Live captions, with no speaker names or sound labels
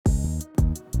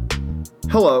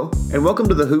Hello, and welcome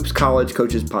to the Hoops College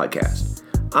Coaches Podcast.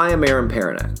 I am Aaron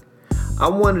Paranak. I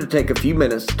wanted to take a few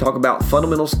minutes to talk about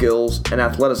fundamental skills and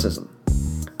athleticism.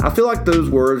 I feel like those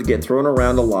words get thrown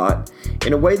around a lot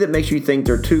in a way that makes you think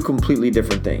they're two completely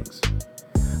different things.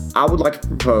 I would like to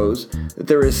propose that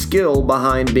there is skill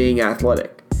behind being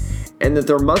athletic, and that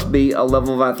there must be a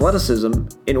level of athleticism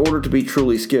in order to be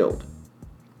truly skilled.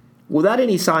 Without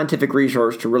any scientific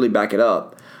research to really back it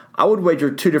up, I would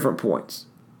wager two different points.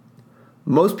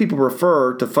 Most people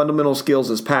refer to fundamental skills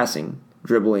as passing,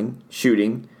 dribbling,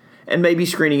 shooting, and maybe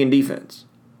screening and defense.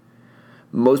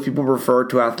 Most people refer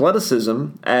to athleticism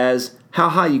as how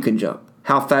high you can jump,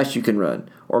 how fast you can run,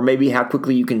 or maybe how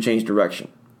quickly you can change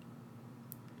direction.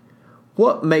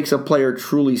 What makes a player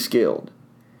truly skilled?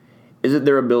 Is it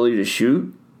their ability to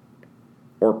shoot,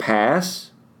 or pass,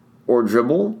 or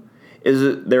dribble? Is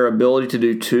it their ability to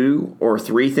do two or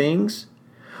three things?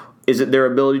 Is it their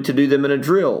ability to do them in a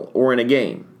drill or in a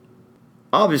game?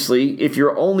 Obviously, if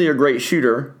you're only a great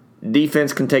shooter,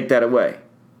 defense can take that away.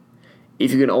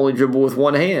 If you can only dribble with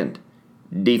one hand,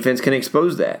 defense can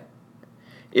expose that.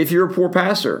 If you're a poor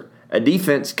passer, a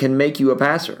defense can make you a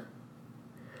passer.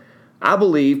 I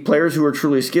believe players who are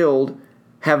truly skilled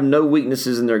have no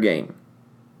weaknesses in their game.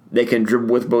 They can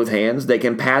dribble with both hands, they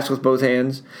can pass with both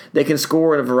hands, they can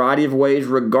score in a variety of ways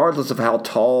regardless of how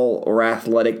tall or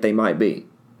athletic they might be.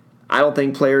 I don't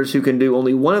think players who can do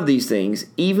only one of these things,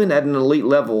 even at an elite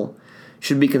level,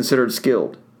 should be considered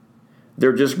skilled.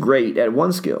 They're just great at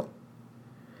one skill.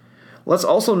 Let's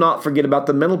also not forget about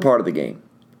the mental part of the game.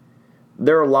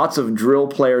 There are lots of drill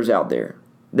players out there.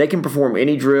 They can perform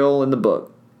any drill in the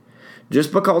book.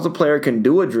 Just because a player can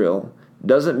do a drill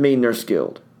doesn't mean they're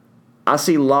skilled. I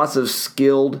see lots of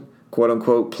skilled,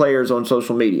 quote-unquote, players on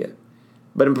social media.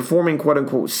 But in performing,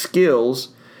 quote-unquote,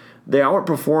 skills, they aren't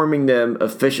performing them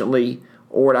efficiently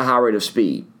or at a high rate of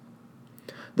speed.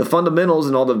 The fundamentals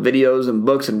in all the videos and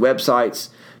books and websites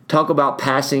talk about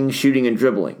passing, shooting, and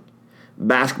dribbling.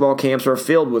 Basketball camps are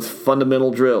filled with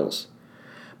fundamental drills.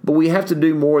 But we have to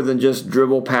do more than just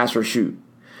dribble, pass, or shoot.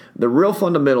 The real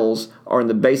fundamentals are in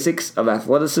the basics of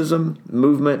athleticism,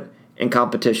 movement, and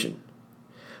competition.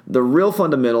 The real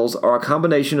fundamentals are a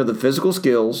combination of the physical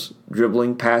skills,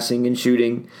 dribbling, passing, and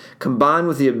shooting, combined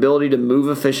with the ability to move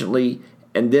efficiently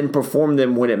and then perform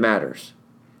them when it matters.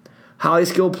 Highly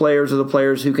skilled players are the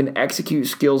players who can execute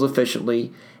skills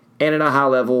efficiently and at a high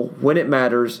level when it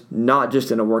matters, not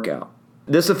just in a workout.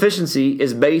 This efficiency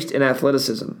is based in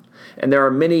athleticism, and there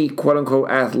are many quote-unquote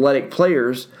athletic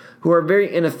players who are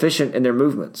very inefficient in their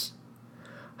movements.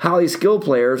 Highly skilled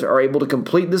players are able to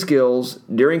complete the skills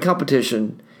during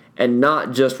competition and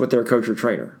not just with their coach or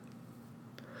trainer.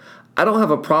 I don't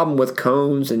have a problem with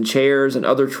cones and chairs and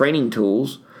other training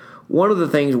tools. One of the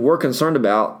things we're concerned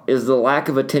about is the lack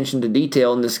of attention to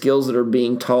detail in the skills that are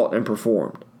being taught and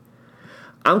performed.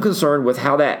 I'm concerned with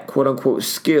how that quote-unquote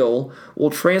skill will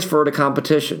transfer to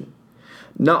competition,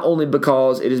 not only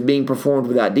because it is being performed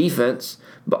without defense,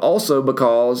 but also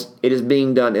because it is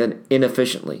being done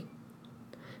inefficiently.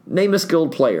 Name a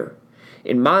skilled player.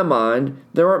 In my mind,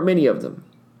 there aren't many of them.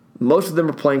 Most of them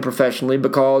are playing professionally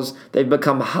because they've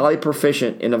become highly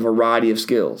proficient in a variety of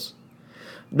skills.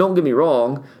 Don't get me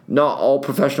wrong, not all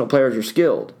professional players are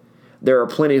skilled. There are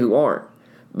plenty who aren't,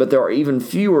 but there are even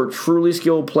fewer truly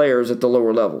skilled players at the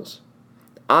lower levels.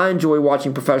 I enjoy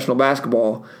watching professional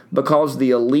basketball because of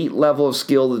the elite level of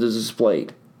skill that is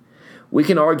displayed. We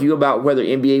can argue about whether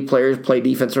NBA players play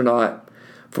defense or not.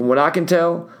 From what I can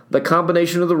tell, the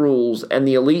combination of the rules and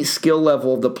the elite skill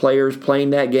level of the players playing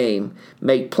that game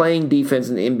make playing defense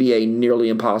in the NBA nearly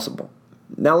impossible.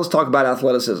 Now let's talk about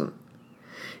athleticism.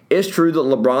 It's true that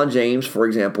LeBron James, for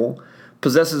example,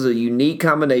 possesses a unique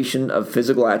combination of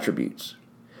physical attributes.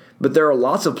 But there are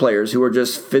lots of players who are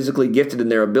just physically gifted in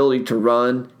their ability to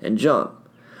run and jump.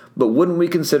 But wouldn't we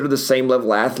consider the same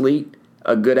level athlete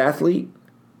a good athlete?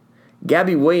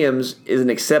 Gabby Williams is an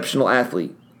exceptional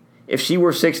athlete. If she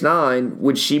were 6'9",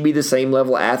 would she be the same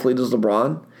level athlete as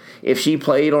LeBron? If she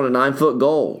played on a 9-foot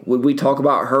goal, would we talk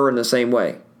about her in the same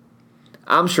way?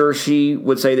 I'm sure she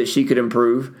would say that she could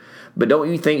improve, but don't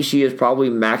you think she has probably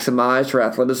maximized her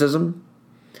athleticism?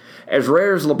 As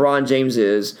rare as LeBron James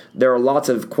is, there are lots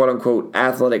of quote-unquote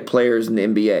athletic players in the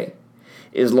NBA.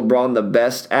 Is LeBron the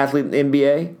best athlete in the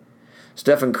NBA?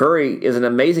 Stephen Curry is an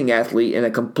amazing athlete in a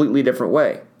completely different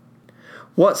way.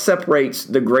 What separates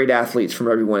the great athletes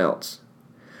from everyone else?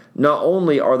 Not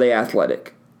only are they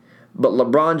athletic, but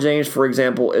LeBron James, for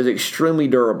example, is extremely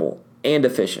durable and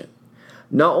efficient.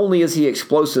 Not only is he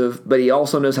explosive, but he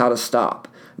also knows how to stop.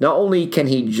 Not only can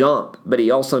he jump, but he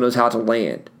also knows how to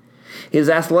land. His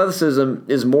athleticism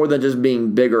is more than just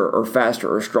being bigger or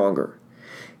faster or stronger.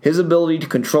 His ability to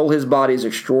control his body is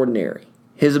extraordinary.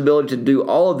 His ability to do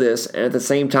all of this and at the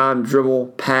same time dribble,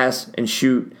 pass, and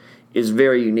shoot is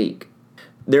very unique.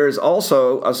 There is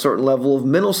also a certain level of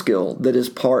mental skill that is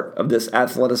part of this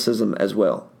athleticism as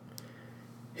well.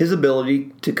 His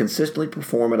ability to consistently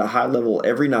perform at a high level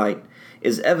every night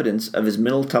is evidence of his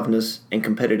mental toughness and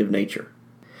competitive nature.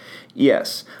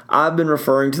 Yes, I've been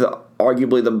referring to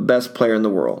arguably the best player in the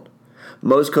world.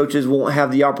 Most coaches won't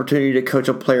have the opportunity to coach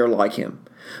a player like him.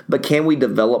 But can we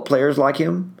develop players like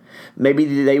him?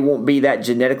 Maybe they won't be that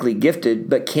genetically gifted,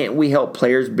 but can't we help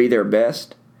players be their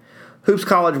best? Hoops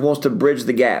College wants to bridge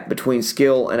the gap between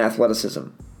skill and athleticism.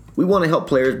 We want to help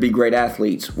players be great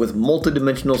athletes with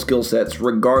multidimensional skill sets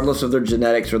regardless of their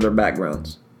genetics or their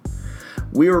backgrounds.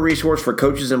 We are a resource for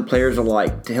coaches and players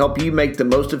alike to help you make the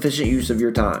most efficient use of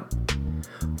your time.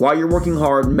 While you're working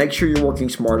hard, make sure you're working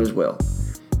smart as well.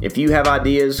 If you have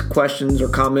ideas, questions, or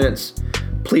comments,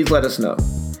 please let us know.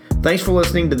 Thanks for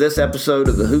listening to this episode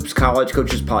of the Hoops College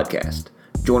Coaches Podcast.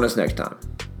 Join us next time.